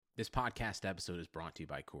This podcast episode is brought to you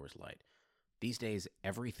by Coors Light. These days,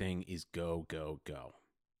 everything is go, go, go.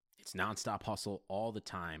 It's nonstop hustle all the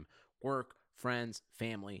time. Work, friends,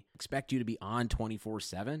 family expect you to be on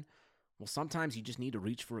 24/7. Well, sometimes you just need to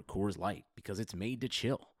reach for a Coors Light because it's made to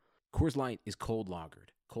chill. Coors Light is cold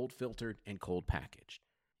lagered, cold filtered, and cold packaged.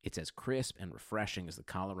 It's as crisp and refreshing as the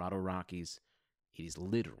Colorado Rockies. It is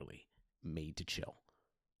literally made to chill.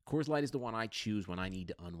 Coors Light is the one I choose when I need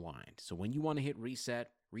to unwind. So when you want to hit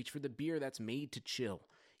reset, reach for the beer that's made to chill.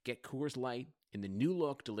 Get Coors Light in the new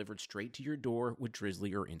look delivered straight to your door with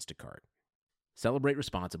Drizzly or Instacart. Celebrate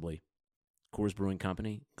responsibly. Coors Brewing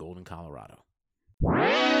Company, Golden, Colorado.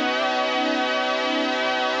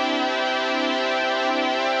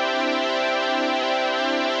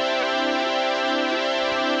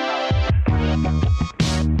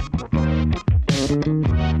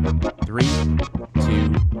 Three,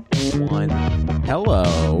 two, one.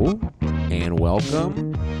 Hello, and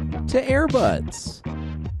welcome to Airbuds.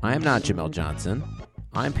 I am not Jamel Johnson.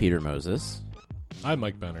 I'm Peter Moses. I'm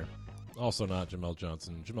Mike Benner. Also not Jamel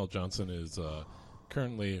Johnson. Jamel Johnson is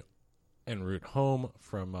currently en route home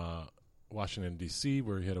from Washington, D.C.,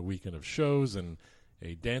 where he had a weekend of shows and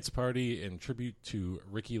a dance party in tribute to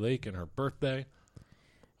Ricky Lake and her birthday.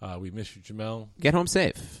 We miss you, Jamel. Get home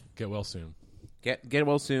safe. Get well soon. Get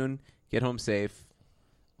well soon. Get home safe.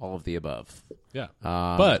 All of the above. Yeah.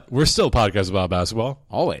 But we're still a podcast about basketball.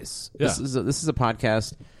 Always. Yeah. This is a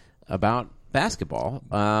podcast about basketball,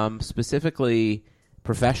 specifically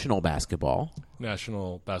professional basketball.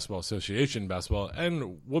 National Basketball Association basketball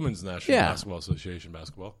and Women's National Basketball Association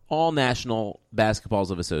basketball. All national basketballs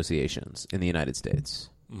of associations in the United States.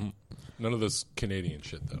 Mm-hmm. None of this Canadian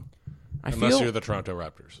shit, though. Unless you're the Toronto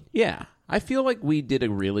Raptors. Yeah. I feel like we did a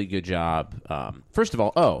really good job. First of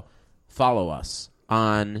all, follow us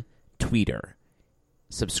on Twitter.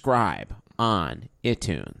 Subscribe on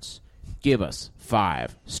iTunes. Give us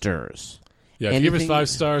 5 stars. Yeah, if you give us 5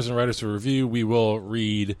 stars and write us a review, we will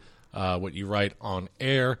read what you write on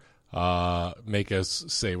air. Make us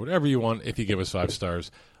say whatever you want if you give us 5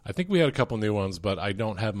 stars. I think we had a couple new ones, but I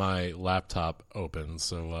don't have my laptop open,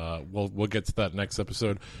 so we'll get to that next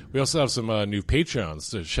episode. We also have some new Patreons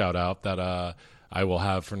to shout out that I will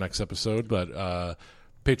have for next episode, but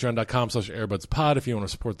patreon.com/airbudspod if you want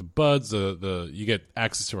to support the buds. You get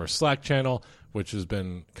access to our Slack channel, which has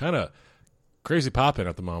been kind of crazy popping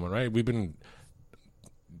at the moment, right? We've been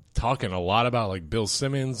talking a lot about like Bill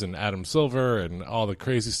Simmons and Adam Silver and all the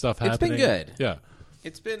crazy stuff happening. It's been good. Yeah.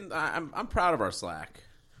 It's been. I'm proud of our Slack.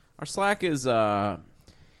 Our Slack is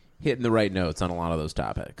hitting the right notes on a lot of those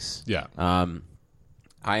topics. Yeah.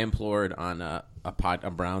 I implored on a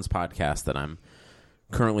Browns podcast that I'm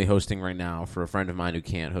currently hosting right now for a friend of mine who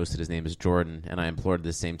can't host it. His name is Jordan, and I implored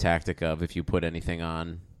the same tactic of if you put anything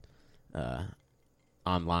on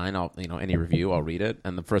online, any review, I'll read it.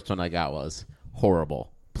 And the first one I got was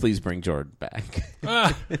horrible. Please bring Jordan back.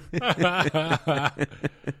 Do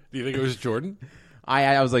you think it was Jordan?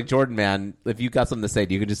 I was like, Jordan, man, if you got something to say,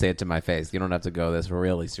 you can just say it to my face. You don't have to go this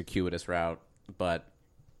really circuitous route. But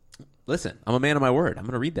listen, I'm a man of my word. I'm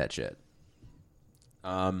going to read that shit.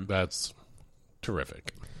 That's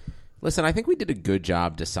terrific. Listen, I think we did a good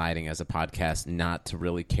job deciding as a podcast not to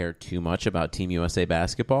really care too much about Team USA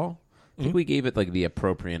basketball. I think we gave it like the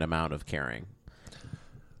appropriate amount of caring.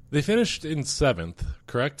 They finished in 7th,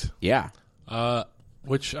 correct? Yeah.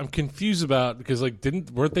 Which I'm confused about because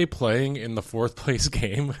weren't they playing in the 4th place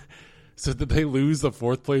game? So did they lose the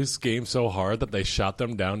 4th place game so hard that they shot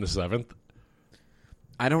them down to 7th?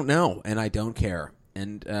 I don't know, and I don't care.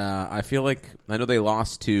 And I feel like I know they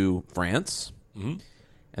lost to France, and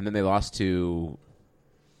then they lost to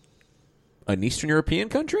an Eastern European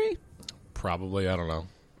country? Probably, I don't know.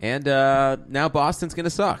 And now Boston's going to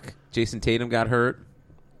suck. Jason Tatum got hurt.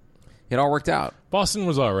 It all worked out. Boston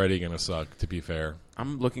was already going to suck, to be fair.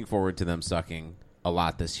 I'm looking forward to them sucking a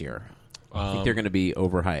lot this year. I think they're going to be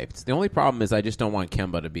overhyped. The only problem is I just don't want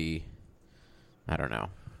Kemba to be, I don't know.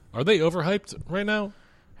 Are they overhyped right now?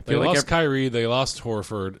 They lost Kyrie. They lost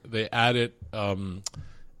Horford. They added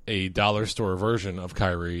a dollar store version of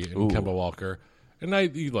Kyrie and Kemba Walker. And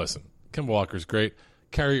listen, Kemba Walker's great.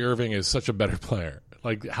 Kyrie Irving is such a better player.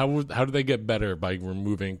 Like, how do they get better by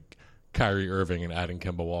removing Kyrie Irving and adding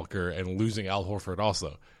Kemba Walker and losing Al Horford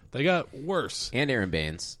also? They got worse. And Aaron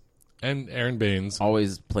Baines.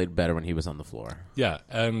 Always played better when he was on the floor. Yeah,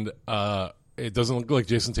 and it doesn't look like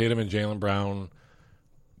Jason Tatum and Jaylen Brown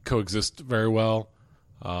coexist very well.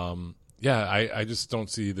 I just don't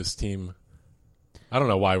see this team. I don't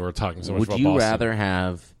know why we're talking so much about Boston. Would you rather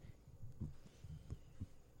have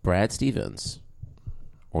Brad Stevens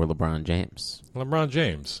or LeBron James? LeBron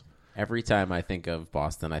James. Every time I think of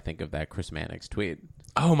Boston, I think of that Chris Mannix tweet.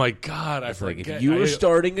 Oh my God, I forget. Like, if you were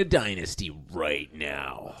starting a dynasty right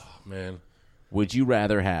now, man, would you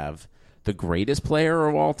rather have the greatest player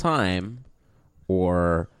of all time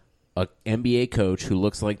or a NBA coach who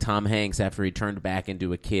looks like Tom Hanks after he turned back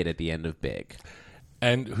into a kid at the end of Big?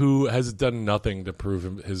 And who has done nothing to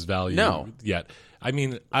prove his value yet. I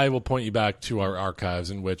mean, I will point you back to our archives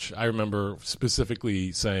in which I remember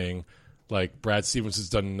specifically saying, like, Brad Stevens has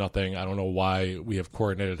done nothing. I don't know why we have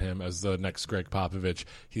coordinated him as the next Greg Popovich.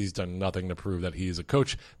 He's done nothing to prove that he's a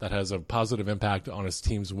coach that has a positive impact on his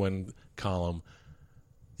team's win column.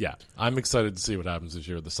 Yeah, I'm excited to see what happens this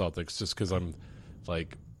year with the Celtics just because I'm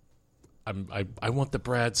like... I want the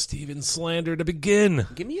Brad Stevens slander to begin.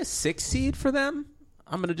 Give me a 6 seed for them.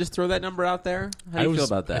 I'm going to just throw that number out there. How do you feel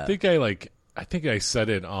about that? I think I said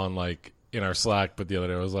it on in our Slack, but the other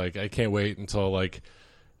day I was like, I can't wait until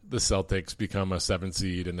the Celtics become a 7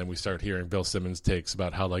 seed, and then we start hearing Bill Simmons takes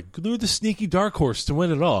about how they're the sneaky dark horse to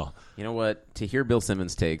win it all. You know what? To hear Bill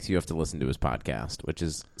Simmons takes, you have to listen to his podcast, which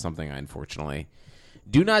is something I unfortunately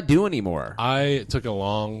do not do anymore. I took a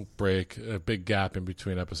long break, a big gap in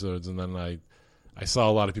between episodes, and then I saw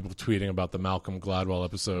a lot of people tweeting about the Malcolm Gladwell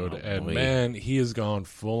episode, and man, he has gone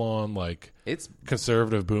full on it's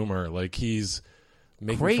conservative boomer. He's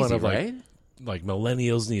making crazy, fun of right?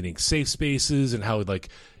 Millennials needing safe spaces and how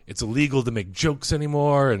it's illegal to make jokes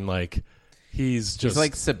anymore, and he's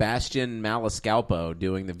like Sebastian Maniscalco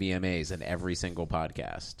doing the VMAs in every single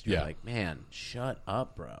podcast. You're like, man, shut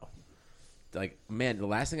up, bro. Man, the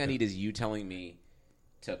last thing I need is you telling me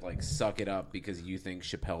to suck it up because you think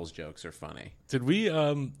Chappelle's jokes are funny. Did we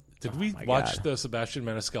watch the Sebastian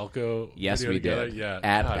Maniscalco? Yes, we together? did. Yeah,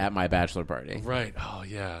 at my bachelor party. Right. Oh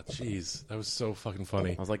yeah. Jeez, that was so fucking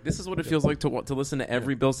funny. I was like, this is what it feels like to listen to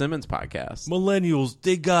every Bill Simmons podcast. Millennials,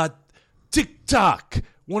 they got TikTok.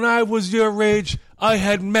 When I was your age, I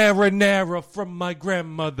had marinara from my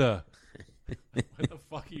grandmother. What the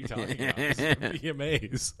fuck are you talking about?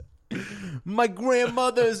 VMAs. My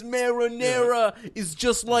grandmother's marinara is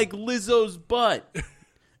just like Lizzo's butt.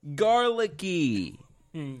 Garlicky.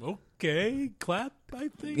 Okay. Clap, I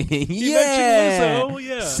think. Yeah. Lizzo.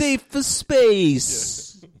 Yeah. Safe for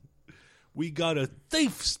space. Yeah. We got a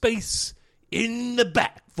safe space in the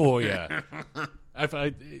back for you.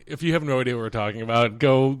 If you have no idea what we're talking about,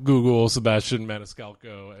 go Google Sebastian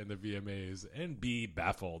Maniscalco and the VMAs and be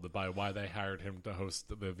baffled by why they hired him to host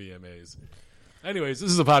the VMAs. Anyways, this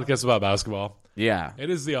is a podcast about basketball. Yeah. It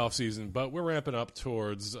is the off season, but we're ramping up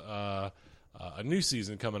towards a new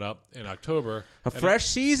season coming up in October. Fresh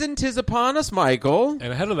season 'tis upon us, Michael.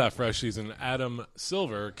 And ahead of that fresh season, Adam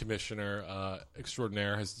Silver, commissioner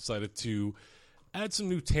extraordinaire, has decided to add some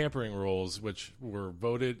new tampering rules, which were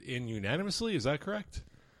voted in unanimously. Is that correct?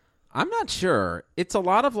 I'm not sure. It's a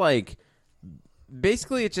lot of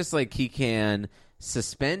basically it's just he can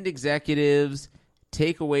suspend executives,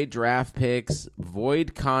 take away draft picks,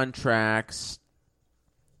 void contracts,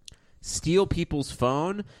 steal people's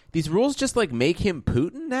phone. These rules just make him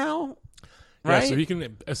Putin now, right? Yeah, so he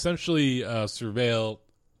can essentially surveil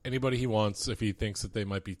anybody he wants if he thinks that they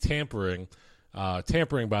might be tampering.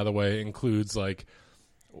 Tampering, by the way, includes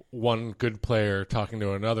one good player talking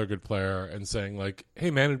to another good player and saying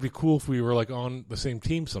hey man, it'd be cool if we were on the same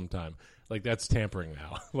team sometime. That's tampering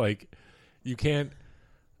now. You can't,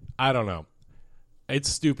 I don't know. It's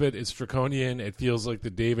stupid. It's draconian. It feels like the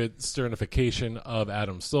David Sternification of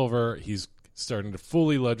Adam Silver. He's starting to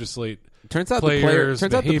fully legislate. Turns out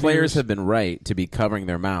the players have been right to be covering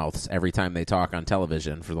their mouths every time they talk on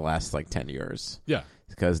television for the last 10 years. Yeah,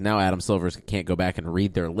 because now Adam Silver can't go back and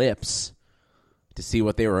read their lips to see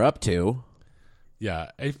what they were up to.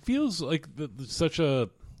 Yeah, it feels like such a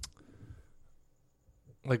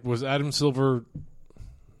was Adam Silver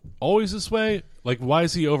always this way? Why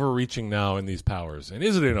is he overreaching now in these powers? And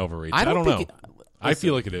is it an overreach? I don't know. I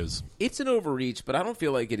feel like it is. It's an overreach, but I don't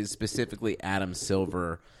feel like it is specifically Adam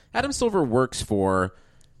Silver. Adam Silver works for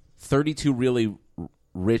 32 really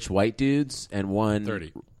rich white dudes and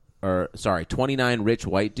 29 rich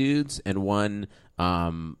white dudes and one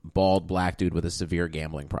bald black dude with a severe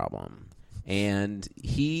gambling problem. And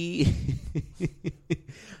he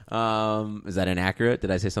is that inaccurate? Did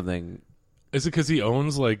I say something? Is it because he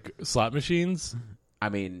owns slot machines? I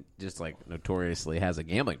mean, just notoriously has a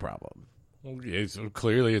gambling problem. Well, yeah, so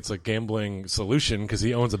clearly it's a gambling solution because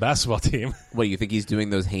he owns a basketball team. What, do you think he's doing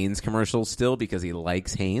those Hanes commercials still because he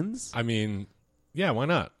likes Hanes? I mean, yeah, why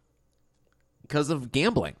not? Because of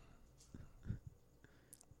gambling.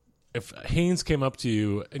 If Hanes came up to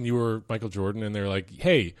you and you were Michael Jordan and they're like,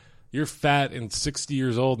 hey, you're fat and 60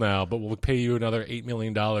 years old now, but we'll pay you another $8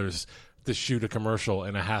 million to shoot a commercial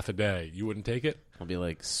in a half a day, you wouldn't take it? I'll be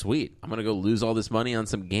like, sweet, I'm going to go lose all this money on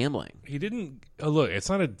some gambling. He didn't look, it's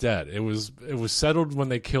not a debt. It was settled when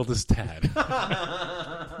they killed his dad.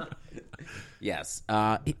 Yes.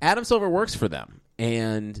 Adam Silver works for them.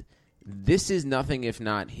 And this is nothing if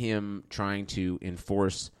not him trying to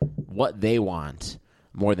enforce what they want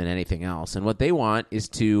more than anything else. And what they want is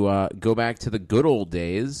to go back to the good old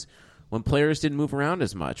days when players didn't move around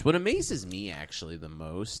as much. What amazes me, actually, the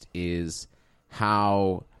most is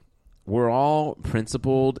how we're all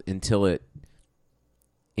principled until it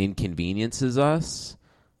inconveniences us.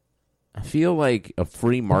 I feel like a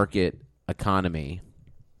free market economy,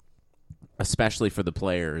 especially for the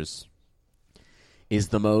players, is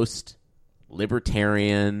the most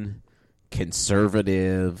libertarian,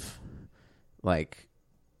 conservative,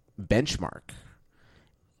 benchmark.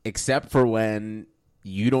 Except for when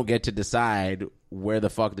you don't get to decide where the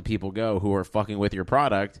fuck the people go who are fucking with your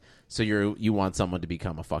product, so you want someone to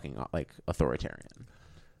become a fucking authoritarian.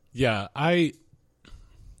 Yeah, I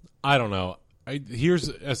don't know.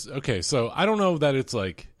 Okay, so I don't know that it's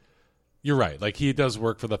you're right. He does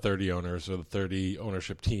work for the 30 owners or the 30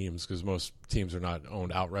 ownership teams, because most teams are not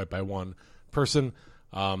owned outright by one person.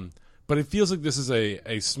 But it feels like this is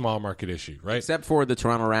a small market issue, right? Except for the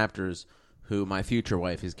Toronto Raptors, who my future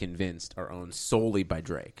wife is convinced are owned solely by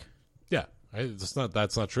Drake. Yeah, that's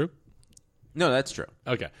not true. No, that's true.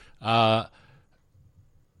 Okay,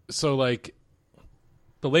 so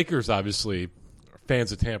the Lakers obviously are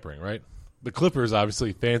fans of tampering, right? The Clippers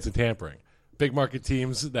obviously fans of tampering. Big market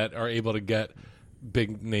teams that are able to get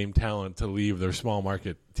big name talent to leave their small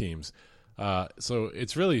market teams. So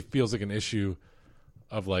it's really feels like an issue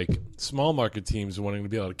of small market teams wanting to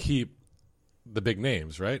be able to keep the big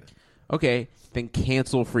names, right? Okay, then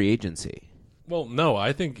cancel free agency. Well, no,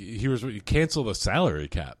 I think here's what you cancel the salary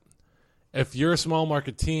cap. If you're a small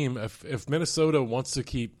market team, if Minnesota wants to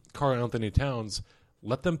keep Karl Anthony Towns,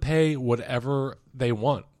 let them pay whatever they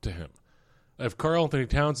want to him. If Karl Anthony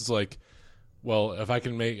Towns is well, if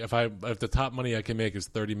the top money I can make is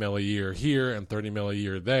 $30 million a year here and $30 million a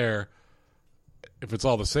year there, if it's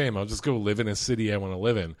all the same, I'll just go live in a city I want to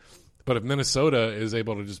live in. But if Minnesota is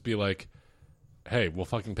able to just be hey, we'll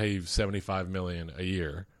fucking pay you $75 million a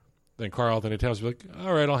year, then Karl Anthony Towns will be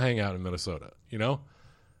all right, I'll hang out in Minnesota. You know,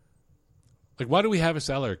 why do we have a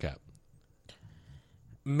salary cap?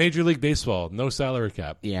 Major League Baseball, no salary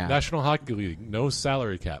cap. Yeah. National Hockey League, no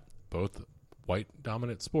salary cap. Both white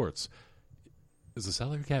dominant sports. Is the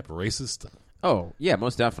salary cap racist? Oh, yeah,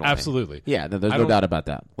 most definitely. Absolutely. Yeah, there's no doubt about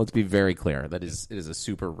that. Let's be very clear. It is a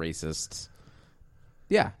super racist.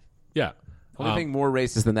 Yeah. Yeah. Only thing more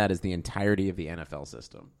racist than that is the entirety of the NFL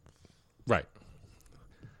system. Right.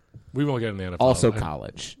 We won't get in the NFL. Also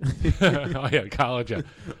college. Oh, yeah, college,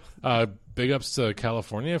 yeah. Big ups to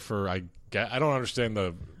California for, I don't understand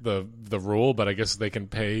the rule, but I guess they can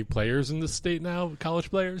pay players in the state now,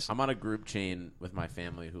 college players. I'm on a group chain with my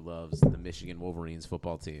family who loves the Michigan Wolverines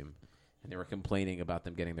football team, and they were complaining about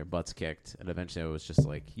them getting their butts kicked, and eventually I was just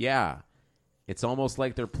yeah, it's almost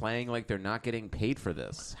like they're playing like they're not getting paid for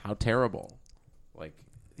this. How terrible.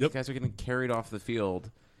 These guys are getting carried off the field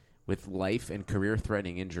with life and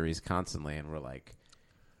career-threatening injuries constantly, and we're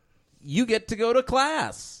you get to go to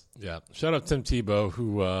class. Yeah. Shout out Tim Tebow,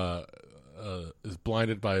 who is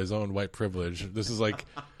blinded by his own white privilege. This is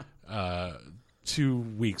 2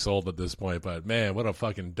 weeks old at this point, but man, what a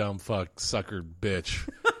fucking dumb fuck, sucker bitch,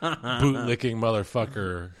 bootlicking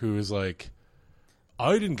motherfucker who is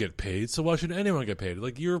I didn't get paid, so why should anyone get paid?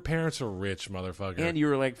 Your parents are rich, motherfucker. And you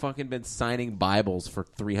were fucking been signing Bibles for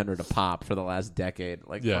 $300 a pop for the last decade.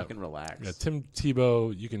 Fucking relax. Yeah, Tim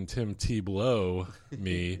Tebow, you can Tim T-blow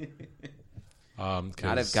me.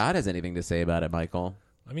 God, if God has anything to say about it, Michael.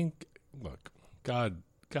 I mean, look,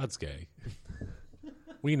 God's gay.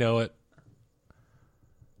 We know it.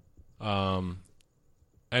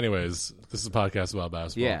 Anyways, this is a podcast about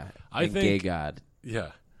basketball. Yeah, I think gay God. Yeah.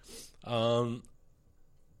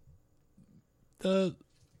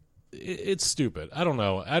 It's stupid. I don't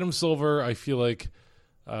know. Adam Silver, I feel he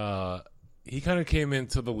kind of came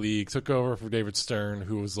into the league, took over for David Stern,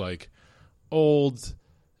 who was old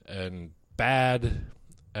and bad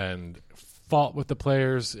and fought with the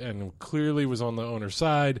players and clearly was on the owner's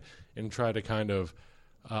side and tried to kind of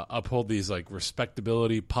uphold these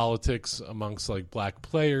respectability politics amongst black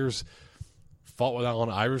players. Fought with Allen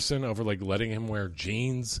Iverson over letting him wear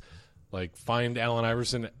jeans. Fined Allen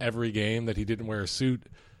Iverson every game that he didn't wear a suit.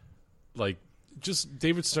 Just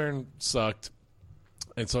David Stern sucked.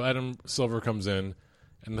 And so Adam Silver comes in,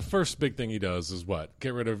 and the first big thing he does is what?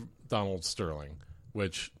 Get rid of Donald Sterling,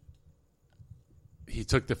 which he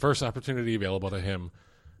took the first opportunity available to him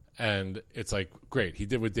And it's like, great, he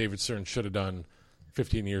did what David Stern should have done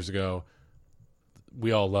 15 years ago.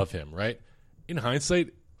 We all love him, right? In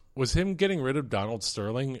hindsight, was him getting rid of Donald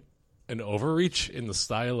Sterling an overreach in the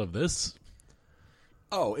style of this?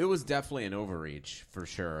 Oh, it was definitely an overreach for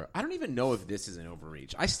sure. I don't even know if this is an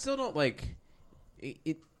overreach. I still don't like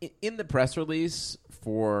it. In the press release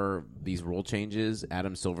for these rule changes,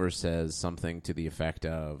 Adam Silver says something to the effect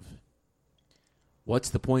of, "What's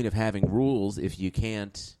the point of having rules if you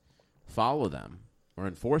can't follow them or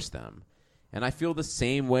enforce them?" And I feel the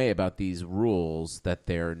same way about these rules that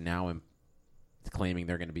they're now claiming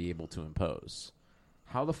they're going to be able to impose.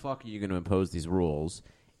 How the fuck are you going to impose these rules?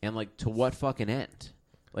 And, like, to what fucking end?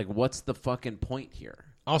 Like, what's the fucking point here?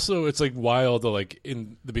 Also, it's, like, wild to, like,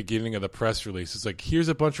 in the beginning of the press release, it's like, here's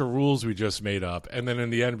a bunch of rules we just made up. And then in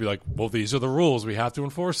the end, be like, well, these are the rules. We have to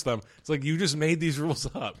enforce them. It's like, you just made these rules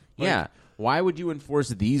up. Like, yeah. Why would you enforce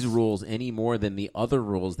these rules any more than the other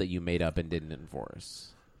rules that you made up and didn't enforce?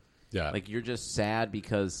 Yeah. Like, you're just sad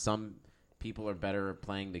because some people are better at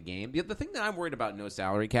playing the game. The thing that I'm worried about no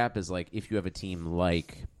salary cap is, like, if you have a team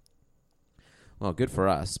like, well, good for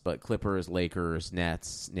us, but Clippers, Lakers,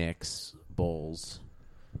 Nets, Knicks, Bulls,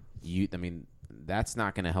 that's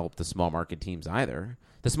not going to help the small market teams either.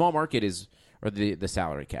 The small market is, or the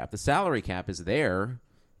salary cap. The salary cap is there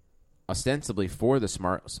ostensibly for the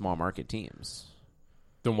small market teams.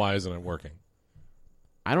 Then why isn't it working?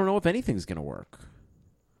 I don't know if anything's going to work.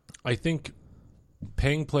 I think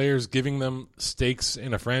paying players, giving them stakes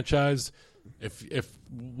in a franchise.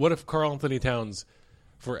 What if Karl Anthony Towns,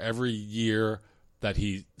 for every year that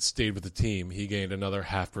he stayed with the team, he gained another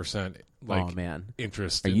 0.5%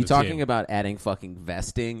 interest? Are you talking about adding fucking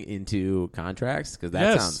vesting into contracts? Because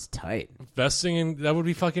that sounds tight. Vesting in that would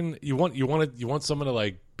be fucking. You want someone to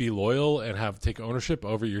like be loyal and take ownership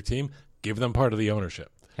over your team. Give them part of the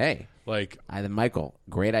ownership. Hey, like Michael,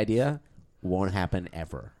 great idea. Won't happen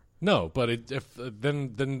ever. No, but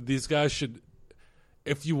then these guys should.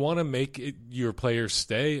 If you want to make your players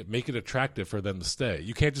stay, make it attractive for them to stay.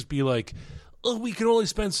 You can't just be like, oh, we can only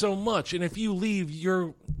spend so much, and if you leave,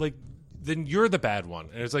 then you're the bad one.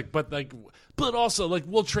 And it's like, but also like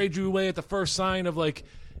we'll trade you away at the first sign of like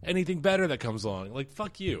anything better that comes along. Like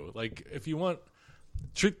fuck you. Like if you want,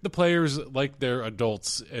 treat the players like they're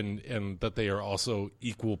adults and that they are also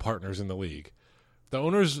equal partners in the league. The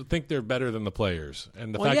owners think they're better than the players,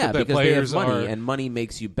 and the fact that the players they have money, and money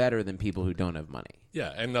makes you better than people who don't have money.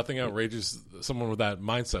 Yeah, and nothing outrageous someone with that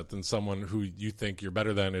mindset than someone who you think you're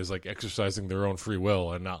better than is like exercising their own free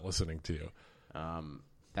will and not listening to you.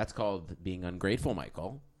 That's called being ungrateful,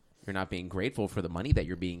 Michael. You're not being grateful for the money that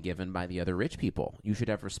you're being given by the other rich people. You should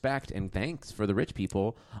have respect and thanks for the rich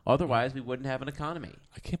people. Otherwise, we wouldn't have an economy.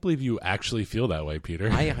 I can't believe you actually feel that way, Peter.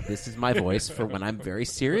 This is my voice for when I'm very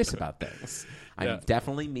serious about things. I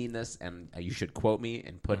definitely mean this, and you should quote me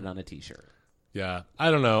and put it on a T-shirt. Yeah, I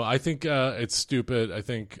don't know. I think it's stupid. I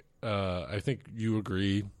think you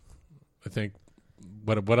agree. I think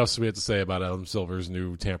what else do we have to say about Adam Silver's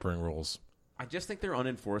new tampering rules? I just think they're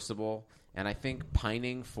unenforceable, and I think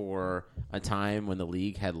pining for a time when the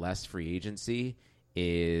league had less free agency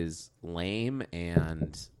is lame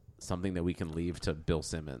and something that we can leave to Bill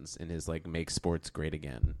Simmons in his like make sports great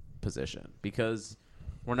again position, because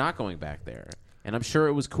we're not going back there. And I'm sure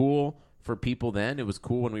it was cool for people then. It was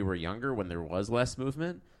cool when we were younger, when there was less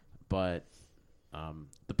movement. But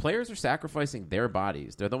the players are sacrificing their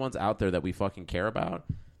bodies. They're the ones out there that we fucking care about.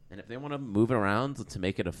 And if they want to move it around to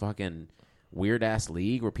make it a fucking weird-ass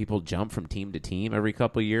league where people jump from team to team every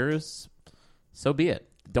couple of years, so be it.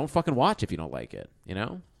 Don't fucking watch if you don't like it, you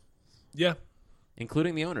know? Yeah.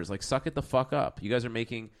 Including the owners. Like, suck it the fuck up. You guys are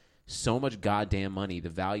making so much goddamn money. The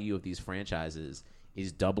value of these franchises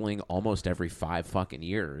is doubling almost every 5 fucking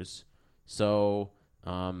years. So,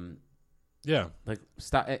 yeah, like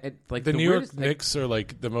stop. Like the New York Knicks are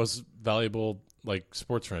like the most valuable like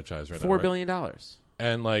sports franchise right now. $4 billion,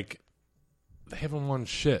 and like they haven't won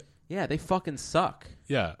shit. Yeah, they fucking suck.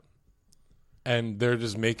 Yeah, and they're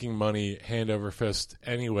just making money hand over fist,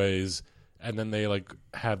 anyways. And then they like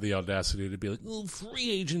have the audacity to be like, "Oh, free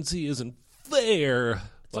agency isn't fair."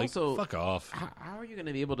 It's like, also, fuck off. How are you going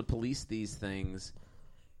to be able to police these things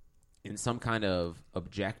in some kind of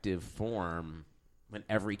objective form when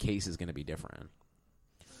every case is going to be different?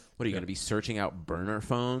 What are you going to be searching out burner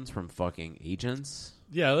phones from fucking agents?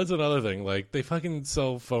 Yeah, that's another thing. Like, they fucking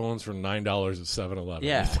sell phones for $9 at 7-Eleven.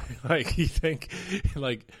 Yeah. Like, you think,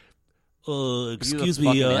 like, excuse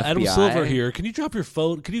me, Adam Silver here. Can you drop your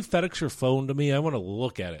phone? Can you FedEx your phone to me? I want to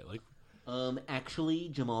look at it. Like, Actually,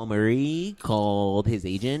 Jamal Murray called his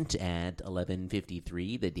agent at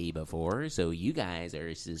 11:53 the day before, so you guys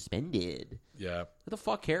are suspended. Yeah. Who the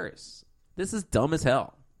fuck cares? This is dumb as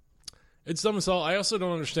hell. It's dumb as hell. I also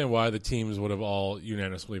don't understand why the teams would have all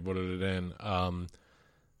unanimously voted it in.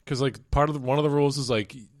 Because like one of the rules is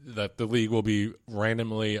like that the league will be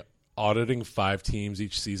randomly auditing 5 teams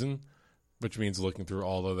each season, which means looking through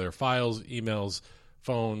all of their files, emails,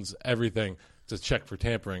 phones, everything to check for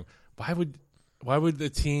tampering. Why would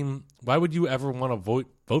you ever want to vote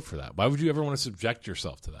for that? Why would you ever want to subject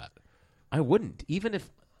yourself to that? I wouldn't. Even if,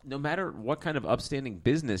 no matter what kind of upstanding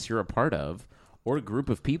business you're a part of or group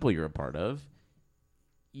of people you're a part of,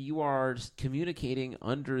 you are communicating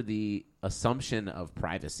under the assumption of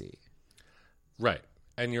privacy. Right.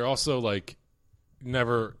 And you're also like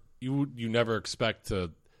never expect to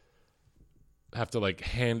have to like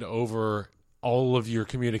hand over all of your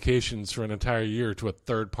communications for an entire year to a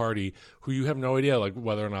third party who you have no idea like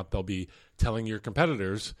whether or not they'll be telling your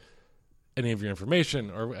competitors any of your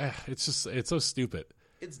information or it's so stupid.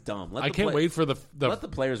 It's dumb. I can't wait for the let the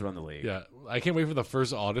players run the league. Yeah. I can't wait for the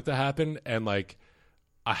first audit to happen and like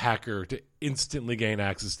a hacker to instantly gain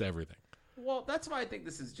access to everything. Well, that's why I think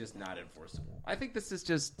this is just not enforceable. I think this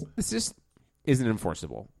just isn't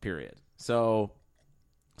enforceable, period. So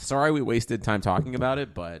sorry we wasted time talking about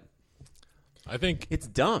it, but I think it's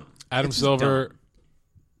dumb. Adam Silver,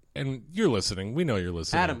 and you're listening. We know you're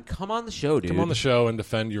listening. Adam, come on the show, dude. Come on the show and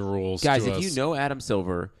defend your rules. Guys, if you know Adam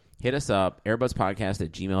Silver, hit us up,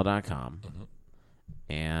 airbuzzpodcast@gmail.com,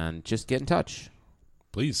 and just get in touch.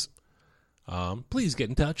 Please. Please get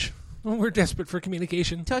in touch. We're desperate for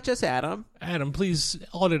communication. Touch us, Adam. Adam, please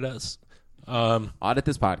audit us. Audit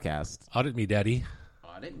this podcast. Audit me, Daddy.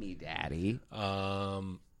 Audit me, Daddy.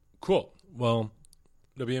 Cool. Well,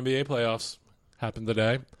 WNBA playoffs happened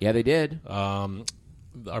today. Yeah, they did.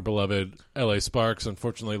 Our beloved LA Sparks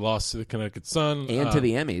unfortunately lost to the Connecticut Sun. And to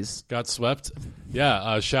the Emmys. Got swept.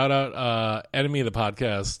 Yeah, shout out enemy of the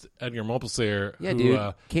podcast, Edgar Mopelsayer. Yeah,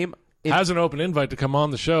 who, dude. Has an open invite to come on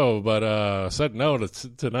the show, but said no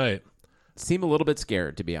tonight. Seem a little bit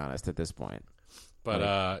scared, to be honest, at this point.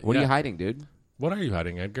 But what are you hiding, dude? What are you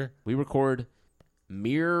hiding, Edgar? We record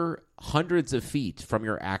mere hundreds of feet from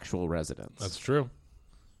your actual residence. That's true.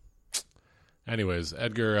 Anyways,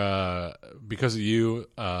 Edgar, because of you,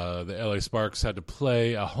 the LA Sparks had to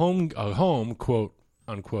play a home quote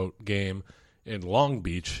unquote game in Long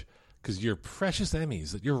Beach because your precious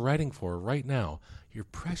Emmys that you're writing for right now, your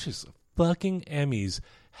precious fucking Emmys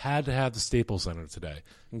had to have the Staples Center today.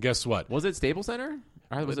 And guess what? Was it Staples Center?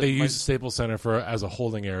 They used Staples Center as a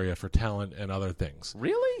holding area for talent and other things.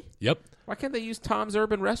 Really? Yep. Why can't they use Tom's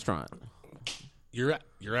Urban Restaurant? You're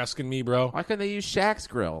asking me, bro. Why can't they use Shaq's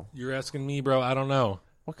Grill? You're asking me, bro. I don't know.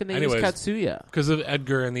 Why can't they use Katsuya? Because of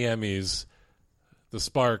Edgar and the Emmys, the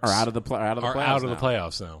Sparks are out of the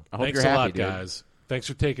playoffs now. I hope Thanks you're happy, a lot, dude. guys. Thanks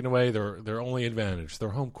for taking away their only advantage, their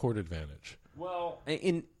home court advantage. Well,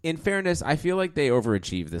 in fairness, I feel like they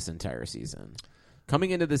overachieved this entire season.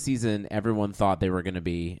 Coming into the season, everyone thought they were going to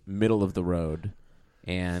be middle of the road.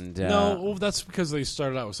 And no, that's because they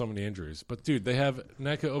started out with so many injuries. But, dude, they have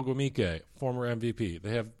Nneka Ogwumike, former MVP.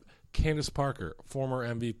 They have Candace Parker, former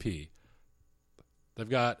MVP. They've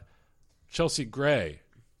got Chelsea Gray,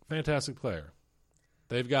 fantastic player.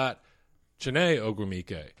 They've got Janae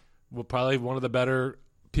Ogwumike, probably one of the better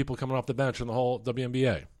people coming off the bench in the whole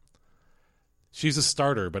WNBA. She's a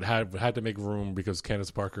starter, but had to make room because Candace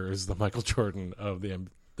Parker is the Michael Jordan of the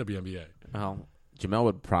WNBA. Well, Jamel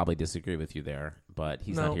would probably disagree with you there, but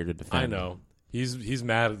he's not here to defend. I know. He's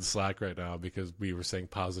mad at Slack right now because we were saying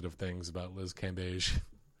positive things about Liz Cambage.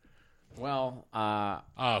 Well,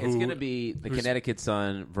 it's going to be the Connecticut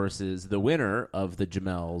Sun versus the winner of the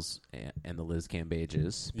Jamels and the Liz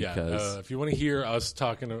Cambages. Yeah, if you want to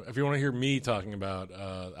hear me talking about,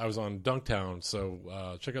 I was on Dunktown,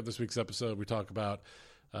 so check out this week's episode. We talk about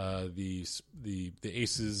the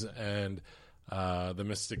Aces and the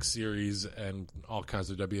Mystics series and all kinds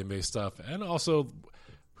of WNBA stuff, and also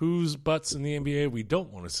whose butts in the NBA we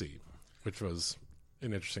don't want to see, which was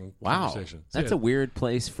an interesting conversation. That's a weird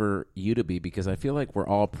place for you to be because I feel like we're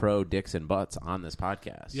all pro dicks and butts on this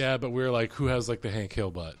podcast. Yeah, but we're like, who has like the Hank Hill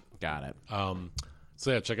butt? Got it.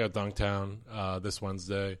 So yeah, check out Dunktown this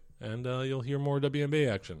Wednesday, and you'll hear more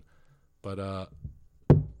WNBA action. But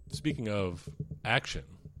speaking of action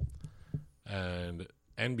and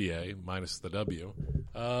NBA minus the W,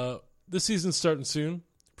 this season's starting soon.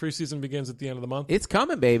 Preseason begins at the end of the month. It's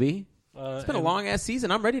coming, baby. It's been a long-ass season.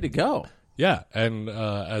 I'm ready to go. Yeah, and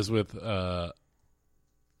as with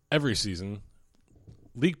every season,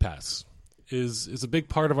 League Pass is a big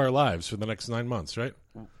part of our lives for the next 9 months, right?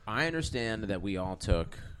 I understand that we all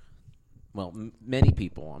took, well, many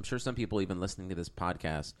people, I'm sure some people even listening to this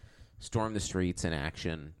podcast, stormed the streets in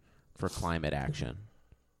action for climate action.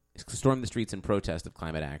 Stormed the streets in protest of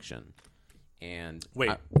climate action. And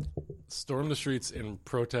storm the streets in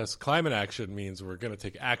protest climate action means we're going to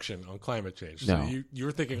take action on climate change. No. So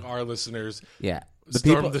you're thinking our listeners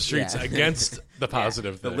the streets against the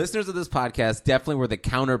positive thing. The listeners of this podcast definitely were the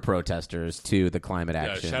counter protesters to the climate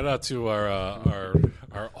action. Shout out to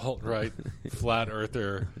our alt-right flat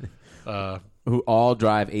earther who all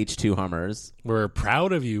drive H2 Hummers. We're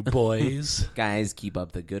proud of you, boys. Guys, keep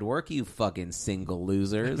up the good work, you fucking single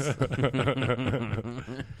losers.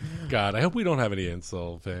 God, I hope we don't have any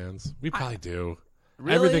incel fans. We probably do.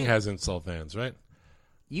 Really? Everything has incel fans, right?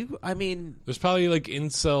 There's probably like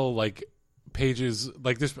incel like pages,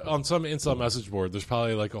 like there's on some incel message board. There's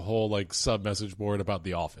probably like a whole like sub message board about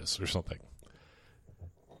The Office or something.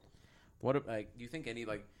 What like you think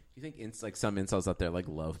some incels out there like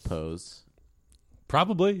love Pose?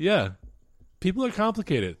 Probably, yeah. People are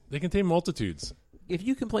complicated. They contain multitudes. If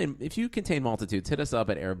you contain multitudes, hit us up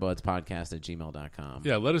at airbudspodcast@gmail.com.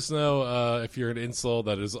 Yeah, let us know if you're an incel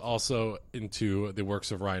that is also into the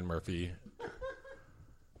works of Ryan Murphy.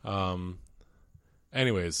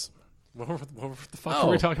 Anyways, what the fuck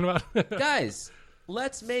were we talking about? Guys,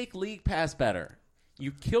 let's make League Pass better.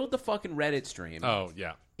 You killed the fucking Reddit stream. Oh,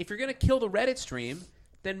 yeah. If you're going to kill the Reddit stream,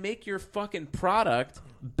 then make your fucking product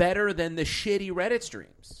better than the shitty Reddit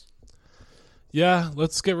streams. Yeah,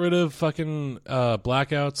 let's get rid of fucking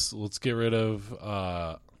blackouts. Let's get rid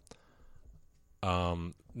of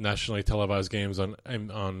nationally televised games on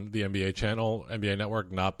the NBA channel, NBA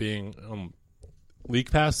Network not being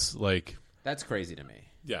League Pass. Like, that's crazy to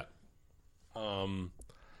me. Yeah.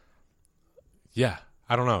 Yeah,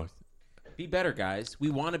 I don't know. Be better, guys. We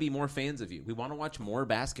want to be more fans of you. We want to watch more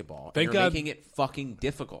basketball. Thank God, making it fucking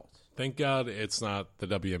difficult. Thank God it's not the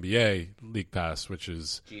WNBA League Pass, which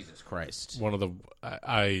is Jesus Christ. One of the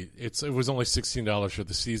it was only $16 for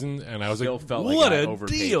the season, and I was Still like, felt what like a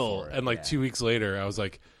deal! And like 2 weeks later, I was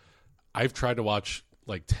like, I've tried to watch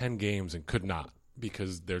like 10 games and could not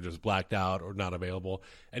because they're just blacked out or not available.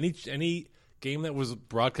 Any game that was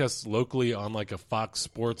broadcast locally on like a Fox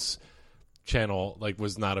Sports channel like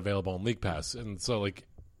was not available on League Pass, and so like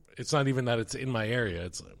it's not even that it's in my area.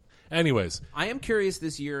 It's anyways. I am curious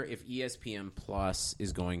this year if ESPN Plus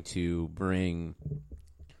is going to bring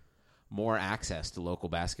more access to local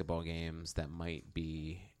basketball games. That might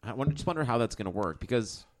be. I just wonder how that's going to work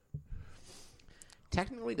because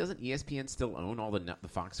technically, doesn't ESPN still own all the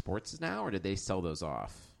Fox Sports now, or did they sell those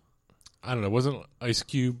off? I don't know. Wasn't Ice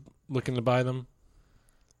Cube looking to buy them?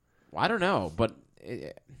 Well, I don't know, but.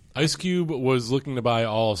 Ice Cube was looking to buy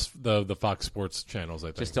all the Fox Sports channels, I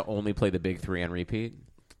think. Just to only play the big three on repeat?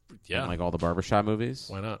 Yeah. And like all the barbershop movies?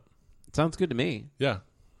 Why not? Sounds good to me. Yeah.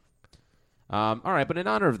 All right, but in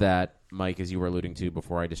honor of that, Mike, as you were alluding to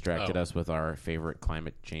before I distracted us with our favorite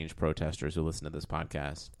climate change protesters who listen to this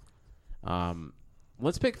podcast,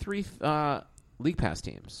 let's pick 3 League Pass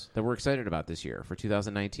teams that we're excited about this year for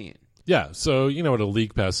 2019. Yeah, so you know what a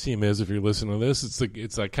League Pass team is if you're listening to this.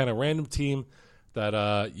 It's a kind of random team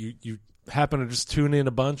that you happen to just tune in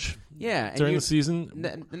a bunch during the season.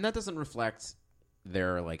 And that doesn't reflect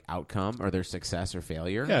their like outcome or their success or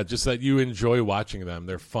failure. Yeah, just that you enjoy watching them.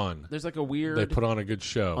 They're fun. There's like a weird they put on a good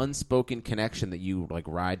show. Unspoken connection that you like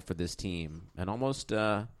ride for this team and almost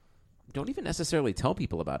don't even necessarily tell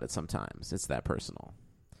people about it sometimes. It's that personal.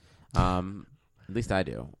 At least I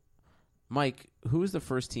do. Mike, who is the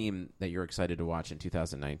first team that you're excited to watch in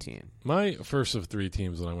 2019? My first of 3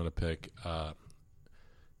 teams that I'm going to pick,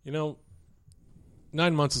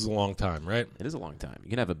 9 months is a long time, right? It is a long time. You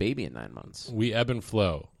can have a baby in 9 months. We ebb and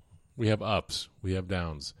flow. We have ups. We have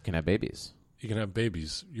downs. You can have babies. You can have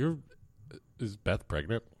babies. Is Beth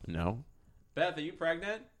pregnant? No. Beth, are you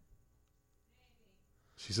pregnant?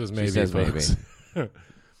 She says maybe. She says folks. Maybe.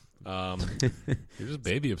 You're just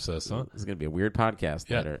baby obsessed, huh? This is going to be a weird podcast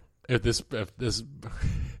later. If this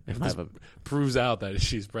proves out that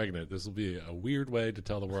she's pregnant, this will be a weird way to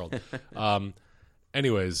tell the world.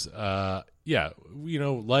 Anyways, life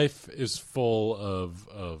is full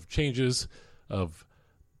of changes, of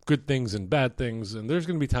good things and bad things, and there's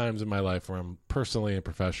going to be times in my life where I'm personally and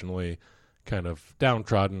professionally kind of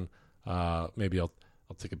downtrodden. Maybe I'll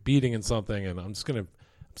take a beating in something, and I'm just gonna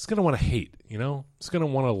want to hate. Just gonna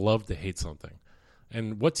want to love to hate something.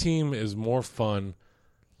 And what team is more fun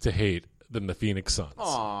to hate than the Phoenix Suns?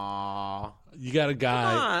 Aww. You got a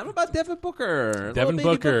guy. Come on, what about Devin Booker? Devin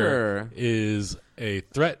Booker is a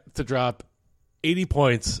threat to drop 80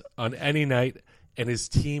 points on any night, and his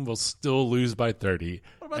team will still lose by 30.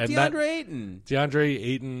 What about DeAndre Ayton? DeAndre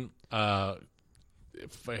Ayton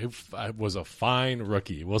was a fine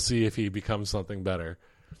rookie. We'll see if he becomes something better.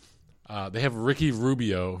 They have Ricky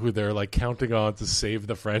Rubio, who they're like counting on to save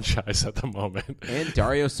the franchise at the moment. And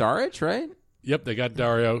Dario Saric, right? Yep, they got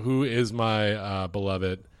Dario, who is my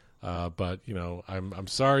beloved. But I'm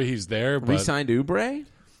sorry he's there. But re-signed Oubre.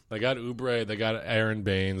 They got Oubre. They got Aaron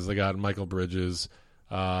Baines. They got Michael Bridges,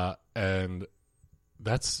 and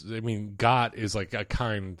Gott is like a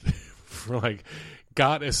kind like.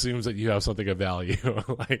 God assumes that you have something of value.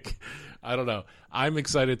 Like, I don't know. I'm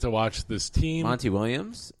excited to watch this team. Monty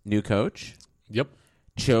Williams, new coach. Yep.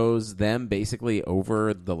 Chose them basically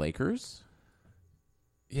over the Lakers.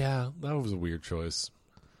 Yeah, that was a weird choice.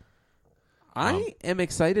 I am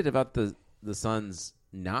excited about the Suns,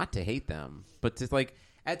 not to hate them, but to like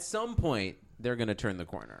at some point they're going to turn the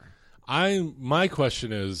corner. My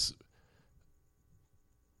question is,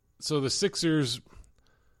 so the Sixers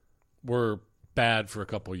were bad for a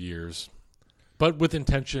couple years, but with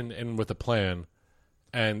intention and with a plan,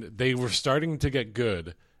 and they were starting to get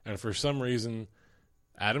good, and for some reason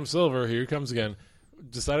Adam Silver, here he comes again,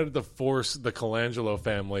 decided to force the Colangelo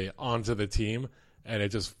family onto the team, and it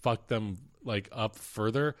just fucked them like up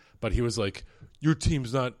further. But he was like, your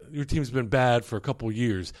team's been bad for a couple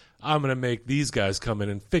years, I'm gonna make these guys come in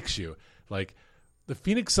and fix you. Like, the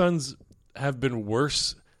Phoenix Suns have been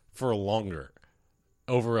worse for longer,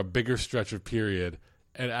 over a bigger stretch of period,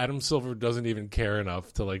 and Adam Silver doesn't even care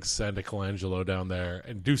enough to like send a Colangelo down there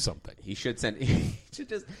and do something. He should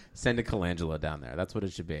just send a Colangelo down there. That's what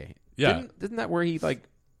it should be. Yeah, isn't that where he like?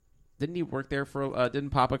 Didn't he work there for? Didn't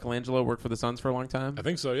Papa Colangelo work for the Suns for a long time? I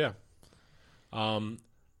think so. Yeah.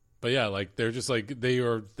 But yeah, like they're just like they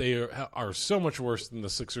are so much worse than the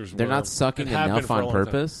Sixers. They're not sucking enough on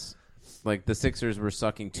purpose. Like, the Sixers were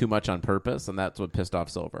sucking too much on purpose, and that's what pissed off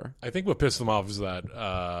Silver. I think what pissed them off is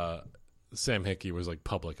that Sam Hinkie was, like,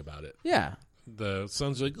 public about it. Yeah. The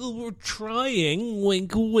Suns are like, oh, we're trying,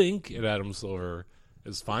 wink, wink, and Adam Silver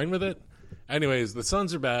is fine with it. Anyways, the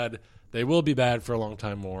Suns are bad. They will be bad for a long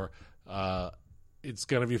time more. It's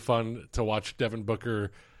going to be fun to watch Devin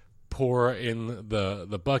Booker pour in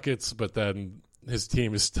the buckets, but then his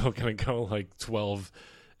team is still going to go, like, 12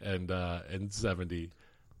 and 70.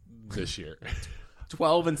 This year,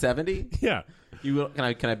 12 and 70. Yeah, you will. Can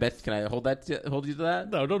I bet? Can I hold you to that?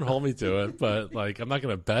 No, don't hold me to it. But like, I'm not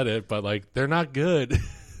going to bet it. But like, they're not good,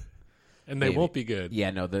 and they won't be good.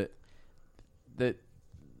 Yeah, no. The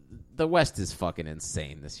West is fucking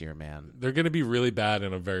insane this year, man. They're going to be really bad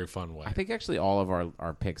in a very fun way. I think actually all of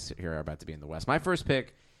our picks here are about to be in the West. My first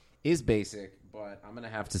pick is basic, but I'm going to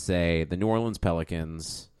have to say the New Orleans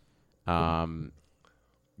Pelicans.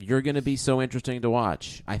 You're going to be so interesting to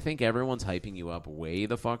watch. I think everyone's hyping you up way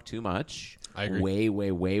the fuck too much. I agree.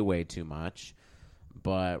 Way too much.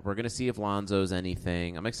 But we're going to see if Lonzo's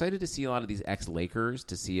anything. I'm excited to see a lot of these ex-Lakers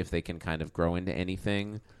to see if they can kind of grow into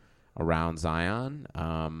anything around Zion,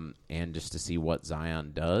 and just to see what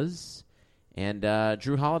Zion does. And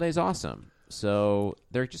Drew Holiday's awesome. So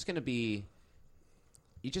they're just going to be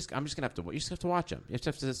you just have to watch them. You just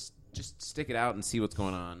have to just stick it out and see what's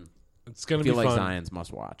going on. It's going to be fun. Like Zion's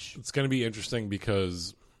must watch. It's going to be interesting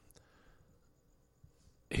because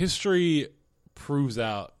history proves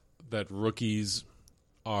out that rookies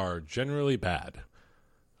are generally bad.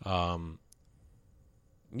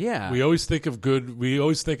 Yeah. We always think of good. We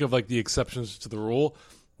always think of like the exceptions to the rule,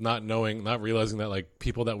 not realizing that like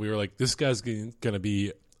people that we were like, this guy's going to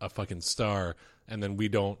be a fucking star, and then we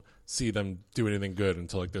don't see them do anything good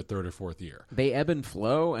until like their third or fourth year. They ebb and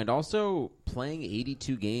flow, and also playing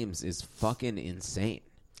 82 games is fucking insane.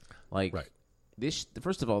 Like, right.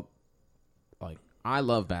 First of all, like, I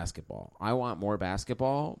love basketball. I want more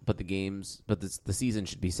basketball, but the season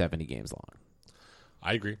should be 70 games long.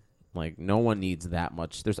 I agree. Like, no one needs that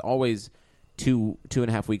much. There's always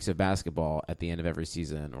 2.5 weeks of basketball at the end of every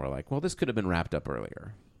season. Or like, well, this could have been wrapped up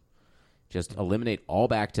earlier. Just eliminate all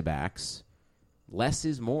back-to-backs. Less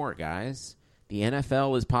is more, guys. The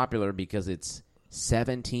NFL is popular because it's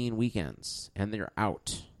 17 weekends, and they're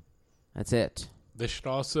out. That's it. They should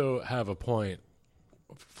also have a point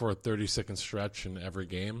for a 30-second stretch in every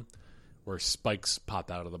game where spikes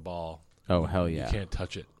pop out of the ball. Oh, hell yeah. You can't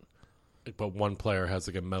touch it. But one player has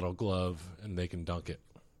like a metal glove, and they can dunk it.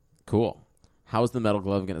 Cool. How is the metal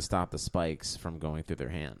glove going to stop the spikes from going through their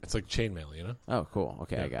hand? It's like chainmail, you know? Oh, cool.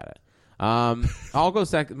 Okay, yeah. I got it. I'll go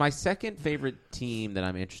second. My second favorite team that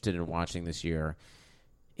I'm interested in watching this year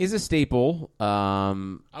is a staple.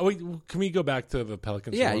 Wait, can we go back to the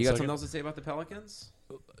Pelicans? Yeah, you got something else to say about the Pelicans?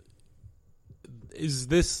 Is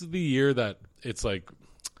this the year that it's like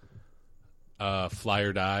fly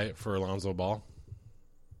or die for Alonzo Ball.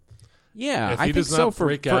 Yeah, if he I think does so. not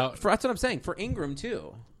break out, for that's what I'm saying. For Ingram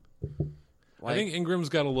too. I think Ingram's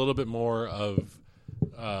got a little bit more of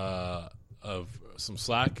some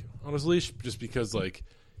slack on his leash, just because like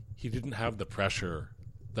he didn't have the pressure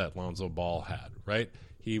that Lonzo Ball had. Right?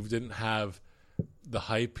 He didn't have the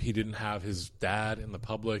hype. He didn't have his dad in the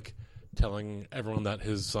public telling everyone that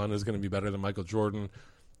his son is going to be better than Michael Jordan.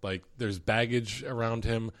 Like, there's baggage around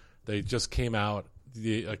him. They just came out.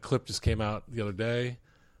 A clip just came out the other day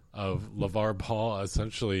of LeVar Ball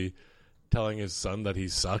essentially telling his son that he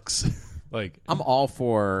sucks. Like, I'm all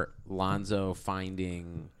for Lonzo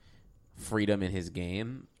finding freedom in his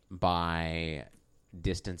game by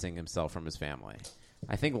distancing himself from his family.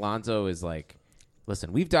 I think Lonzo is like,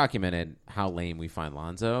 listen, we've documented how lame we find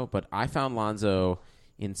Lonzo, but I found Lonzo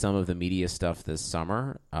in some of the media stuff this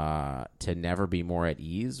summer to never be more at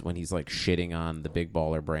ease when he's like shitting on the Big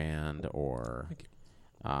Baller brand or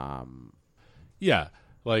yeah,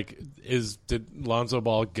 like did Lonzo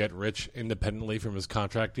Ball get rich independently from his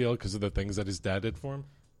contract deal because of the things that his dad did for him?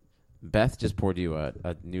 Beth just poured you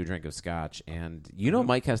a new drink of scotch, and you know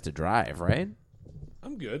Mike has to drive, right?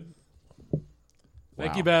 I'm good.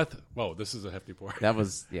 Thank you, Beth. Whoa, this is a hefty pour. That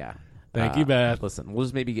was, yeah. Thank you, Beth. Listen, we'll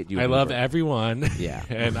just maybe get you. I love everyone. Yeah.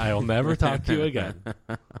 And I will never talk to you again.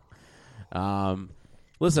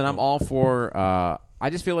 Listen, I'm all for. I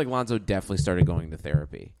just feel like Lonzo definitely started going to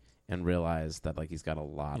therapy and realized that like he's got a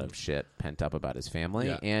lot of shit pent up about his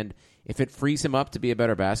family, and if it frees him up to be a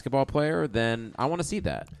better basketball player, then I want to see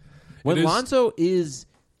that. When Lonzo is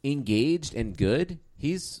engaged and good,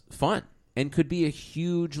 he's fun and could be a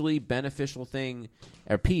hugely beneficial thing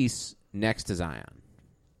or piece next to Zion.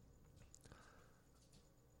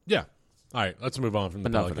 Yeah. All right, let's move on from the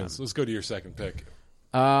Enough Pelicans. Let's go to your second pick.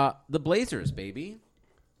 The Blazers, baby.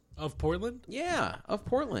 Of Portland? Yeah, of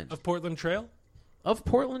Portland. Of Portland Trail? Of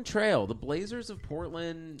Portland Trail. The Blazers of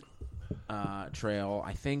Portland Trail,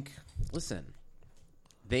 I think, listen,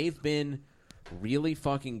 they've been really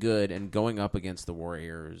fucking good and going up against the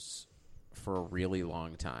Warriors for a really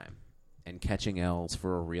long time and catching L's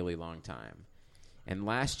for a really long time. And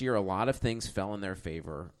last year, a lot of things fell in their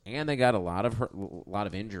favor, and they got a lot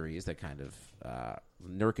of injuries that kind of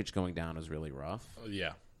Nurkic going down was really rough.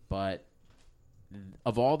 Yeah, but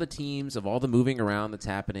of all the teams, of all the moving around that's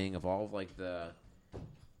happening, of all of like the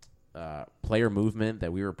player movement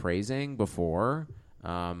that we were praising before,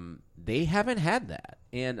 they haven't had that,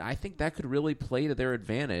 and I think that could really play to their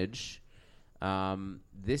advantage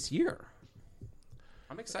this year.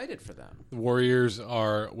 I'm excited for them. The Warriors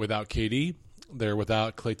are without KD. They're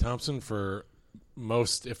without Klay Thompson for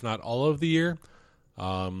most, if not all of the year.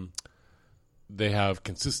 They have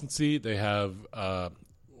consistency. They have,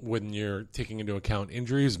 when you're taking into account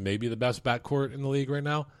injuries, maybe the best backcourt in the league right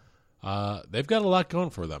now. They've got a lot going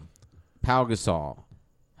for them. Pau Gasol,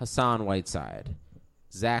 Hassan Whiteside,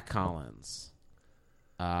 Zach Collins.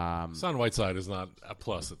 Hassan Whiteside is not a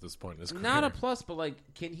plus at this point in his career. Not a plus, but like,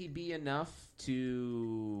 can he be enough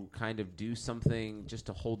to kind of do something just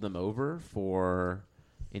to hold them over for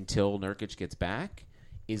until Nurkic gets back?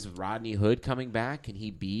 Is Rodney Hood coming back? Can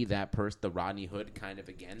he be that person, the Rodney Hood kind of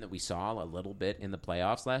again that we saw a little bit in the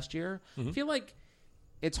playoffs last year? Mm-hmm. I feel like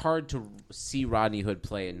it's hard to see Rodney Hood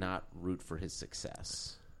play and not root for his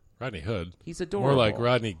success. Rodney Hood? He's adorable. More like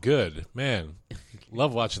Rodney Good. Man,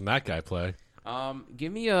 love watching that guy play.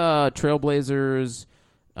 Give me Trailblazers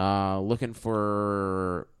looking